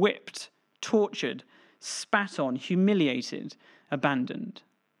 whipped, tortured, spat on, humiliated, abandoned.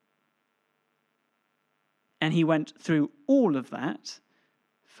 And he went through all of that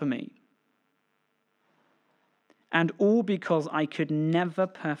for me. And all because I could never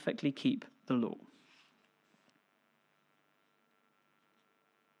perfectly keep the law.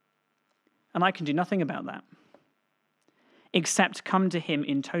 And I can do nothing about that, except come to him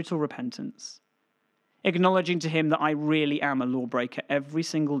in total repentance, acknowledging to him that I really am a lawbreaker every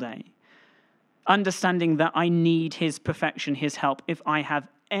single day, understanding that I need his perfection, his help, if I have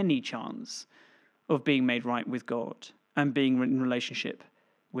any chance of being made right with God and being in relationship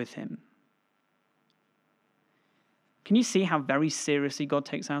with him. Can you see how very seriously God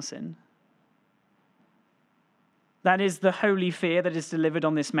takes our sin? That is the holy fear that is delivered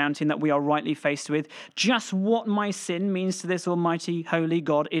on this mountain that we are rightly faced with. Just what my sin means to this almighty, holy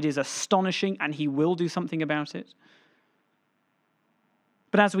God, it is astonishing, and he will do something about it.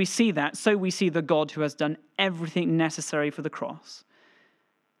 But as we see that, so we see the God who has done everything necessary for the cross,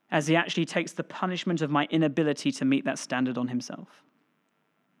 as he actually takes the punishment of my inability to meet that standard on himself.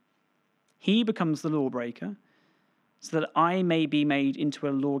 He becomes the lawbreaker, so that I may be made into a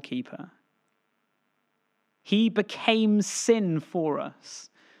lawkeeper. He became sin for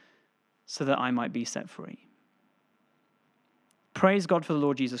us, so that I might be set free. Praise God for the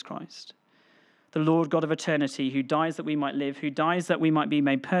Lord Jesus Christ, the Lord God of eternity, who dies that we might live, who dies that we might be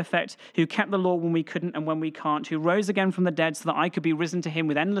made perfect, who kept the law when we couldn't and when we can't, who rose again from the dead so that I could be risen to him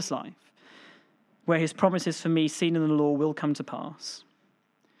with endless life, where his promises for me seen in the law will come to pass,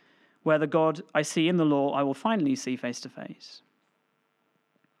 where the God I see in the law I will finally see face to face.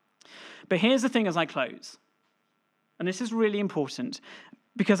 But here's the thing as I close, and this is really important,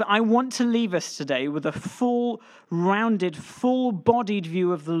 because I want to leave us today with a full-rounded, full-bodied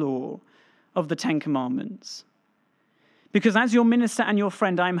view of the law, of the Ten Commandments. Because as your minister and your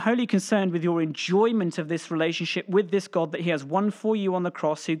friend, I am wholly concerned with your enjoyment of this relationship with this God that he has won for you on the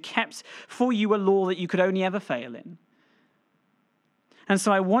cross, who kept for you a law that you could only ever fail in. And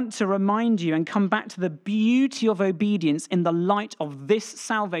so I want to remind you and come back to the beauty of obedience in the light of this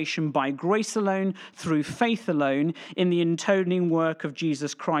salvation by grace alone, through faith alone, in the atoning work of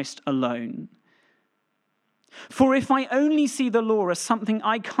Jesus Christ alone. For if I only see the law as something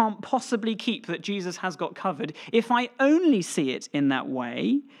I can't possibly keep that Jesus has got covered, if I only see it in that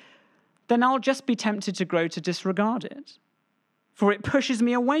way, then I'll just be tempted to grow to disregard it. For it pushes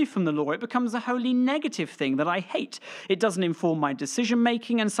me away from the law. It becomes a wholly negative thing that I hate. It doesn't inform my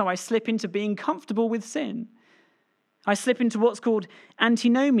decision-making, and so I slip into being comfortable with sin. I slip into what's called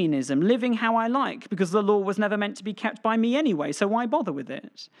antinomianism, living how I like, because the law was never meant to be kept by me anyway, so why bother with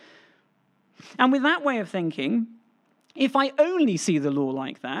it? And with that way of thinking, if I only see the law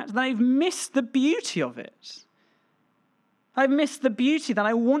like that, then I've missed the beauty of it. I've missed the beauty that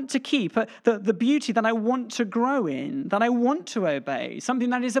I want to keep, the beauty that I want to grow in, that I want to obey, something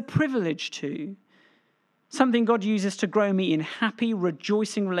that is a privilege to, something God uses to grow me in happy,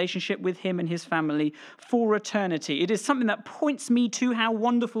 rejoicing relationship with him and his family for eternity. It is something that points me to how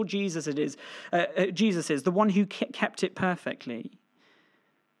wonderful Jesus is, the one who kept it perfectly.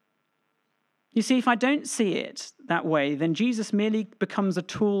 You see, if I don't see it that way, then Jesus merely becomes a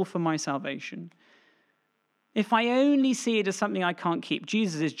tool for my salvation. If I only see it as something I can't keep,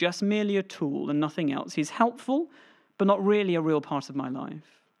 Jesus is just merely a tool and nothing else. He's helpful, but not really a real part of my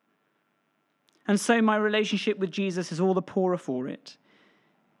life. And so my relationship with Jesus is all the poorer for it.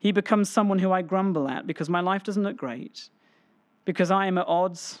 He becomes someone who I grumble at because my life doesn't look great, because I am at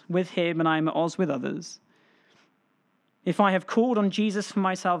odds with him and I am at odds with others. If I have called on Jesus for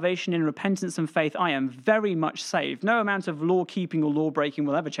my salvation in repentance and faith, I am very much saved. No amount of law-keeping or law-breaking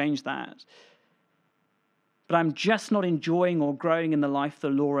will ever change that. But I'm just not enjoying or growing in the life the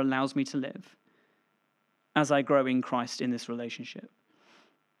law allows me to live as I grow in Christ in this relationship.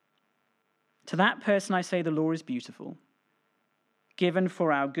 To that person I say the law is beautiful, given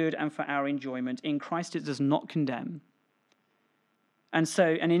for our good and for our enjoyment. In Christ it does not condemn. And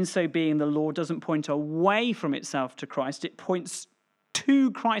in so being, the law doesn't point away from itself to Christ, it points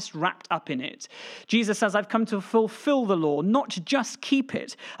to Christ wrapped up in it. Jesus says, I've come to fulfill the law, not to just keep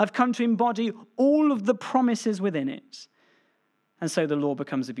it. I've come to embody all of the promises within it. And so the law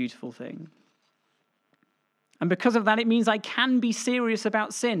becomes a beautiful thing. And because of that, it means I can be serious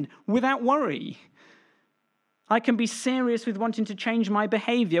about sin without worry. I can be serious with wanting to change my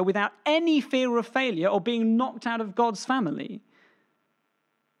behavior without any fear of failure or being knocked out of God's family.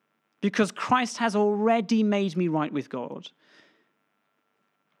 Because Christ has already made me right with God,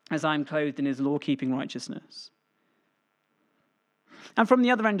 as I am clothed in his law-keeping righteousness. And from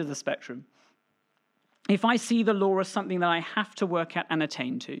the other end of the spectrum, if I see the law as something that I have to work at and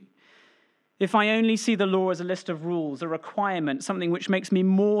attain to, if I only see the law as a list of rules, a requirement, something which makes me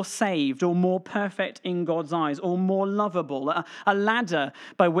more saved or more perfect in God's eyes or more lovable, a ladder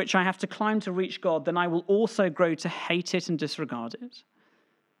by which I have to climb to reach God, then I will also grow to hate it and disregard it.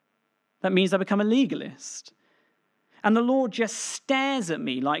 That means I become a legalist. And the law just stares at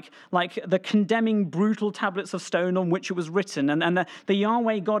me like the condemning, brutal tablets of stone on which it was written. And the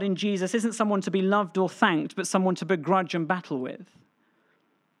Yahweh God in Jesus isn't someone to be loved or thanked, but someone to begrudge and battle with.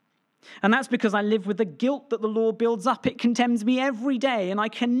 And that's because I live with the guilt that the law builds up. It condemns me every day, and I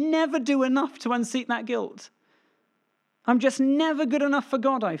can never do enough to unseat that guilt. I'm just never good enough for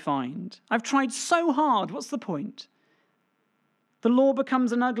God, I find. I've tried so hard. What's the point? The law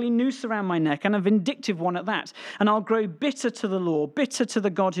becomes an ugly noose around my neck, and a vindictive one at that. And I'll grow bitter to the law, bitter to the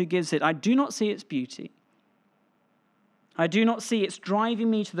God who gives it. I do not see its beauty. I do not see it's driving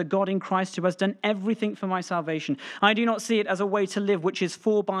me to the God in Christ who has done everything for my salvation. I do not see it as a way to live which is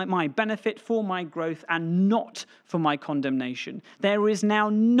for my benefit, for my growth, and not for my condemnation. There is now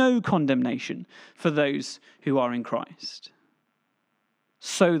no condemnation for those who are in Christ.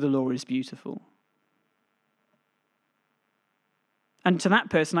 So the law is beautiful. And to that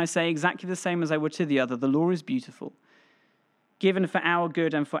person, I say exactly the same as I would to the other. The law is beautiful, given for our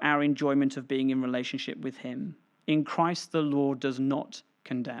good and for our enjoyment of being in relationship with him. In Christ, the law does not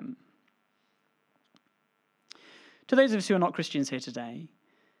condemn. To those of us who are not Christians here today,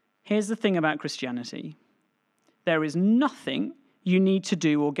 here's the thing about Christianity. There is nothing you need to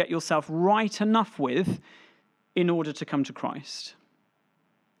do or get yourself right enough with in order to come to Christ.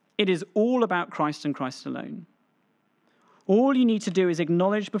 It is all about Christ and Christ alone. All you need to do is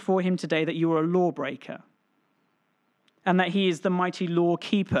acknowledge before him today that you are a lawbreaker and that he is the mighty law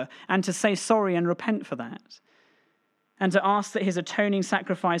keeper, and to say sorry and repent for that. And to ask that his atoning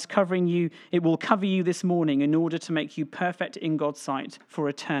sacrifice it will cover you this morning in order to make you perfect in God's sight for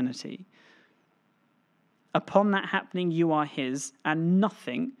eternity. Upon that happening, you are his, and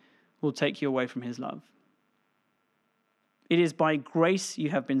nothing will take you away from his love. It is by grace you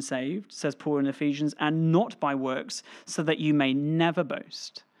have been saved, says Paul in Ephesians, and not by works, so that you may never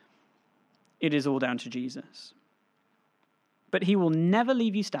boast. It is all down to Jesus. But he will never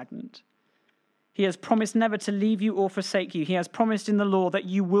leave you stagnant. He has promised never to leave you or forsake you. He has promised in the law that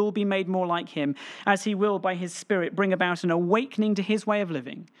you will be made more like him, as he will, by his Spirit, bring about an awakening to his way of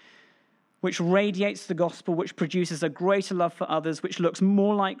living, which radiates the gospel, which produces a greater love for others, which looks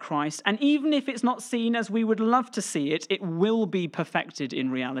more like Christ. And even if it's not seen as we would love to see it, it will be perfected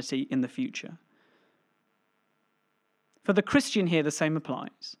in reality in the future. For the Christian here, the same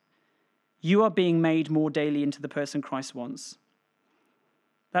applies. You are being made more daily into the person Christ wants.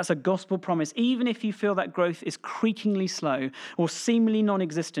 That's a gospel promise, even if you feel that growth is creakingly slow or seemingly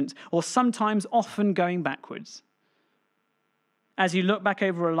non-existent or sometimes often going backwards. As you look back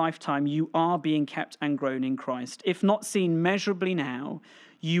over a lifetime, you are being kept and grown in Christ. If not seen measurably now,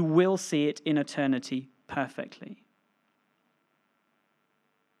 you will see it in eternity perfectly.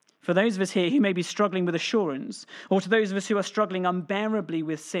 For those of us here who may be struggling with assurance, or to those of us who are struggling unbearably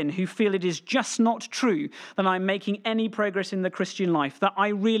with sin, who feel it is just not true that I'm making any progress in the Christian life, that I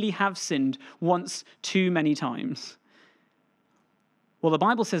really have sinned once too many times. Well, the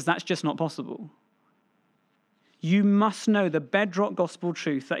Bible says that's just not possible. You must know the bedrock gospel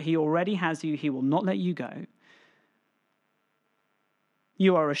truth that he already has you, he will not let you go.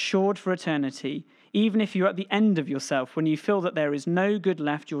 You are assured for eternity, even if you're at the end of yourself, when you feel that there is no good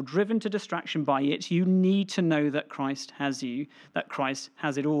left, you're driven to distraction by it, you need to know that Christ has you, that Christ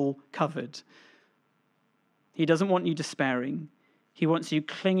has it all covered. He doesn't want you despairing. He wants you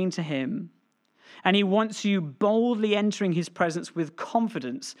clinging to him. And he wants you boldly entering his presence with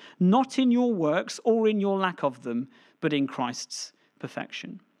confidence, not in your works or in your lack of them, but in Christ's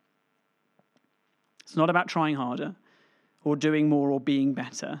perfection. It's not about trying harder or doing more or being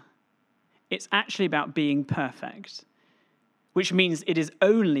better. It's actually about being perfect, which means it is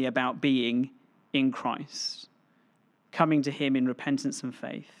only about being in Christ, coming to him in repentance and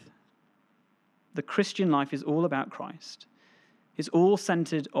faith. The Christian life is all about Christ. It's all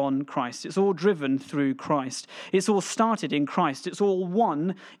centered on Christ. It's all driven through Christ. It's all started in Christ. It's all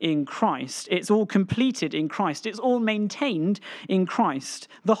won in Christ. It's all completed in Christ. It's all maintained in Christ.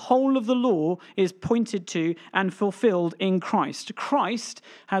 The whole of the law is pointed to and fulfilled in Christ. Christ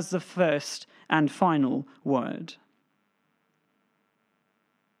has the first and final word.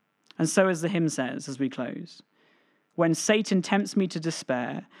 And so, as the hymn says as we close, when Satan tempts me to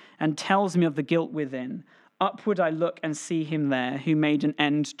despair and tells me of the guilt within, upward I look and see him there who made an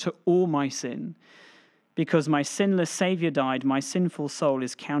end to all my sin. Because my sinless Saviour died, my sinful soul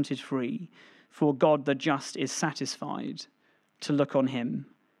is counted free. For God the just is satisfied to look on him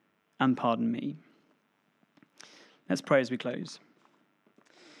and pardon me. Let's pray as we close.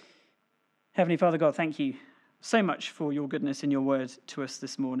 Heavenly Father God, thank you so much for your goodness in your word to us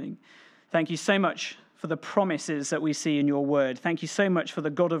this morning. Thank you so much for the promises that we see in your word. Thank you so much for the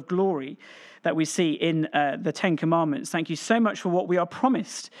God of glory that we see in the Ten Commandments. Thank you so much for what we are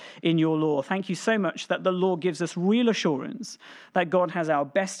promised in your law. Thank you so much that the law gives us real assurance that God has our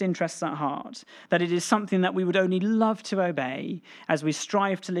best interests at heart, that it is something that we would only love to obey as we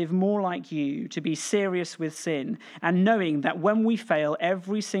strive to live more like you, to be serious with sin, and knowing that when we fail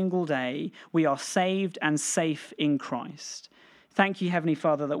every single day, we are saved and safe in Christ. Thank you, Heavenly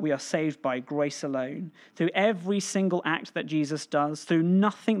Father, that we are saved by grace alone, through every single act that Jesus does, through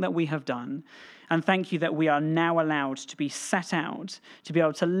nothing that we have done. And thank you that we are now allowed to be set out, to be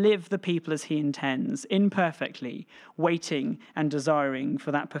able to live the people as he intends, imperfectly, waiting and desiring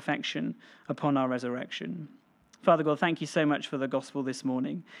for that perfection upon our resurrection. Father God, thank you so much for the gospel this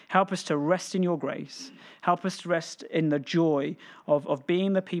morning. Help us to rest in your grace. Help us to rest in the joy of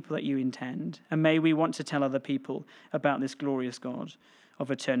being the people that you intend. And may we want to tell other people about this glorious God of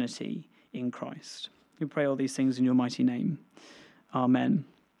eternity in Christ. We pray all these things in your mighty name. Amen.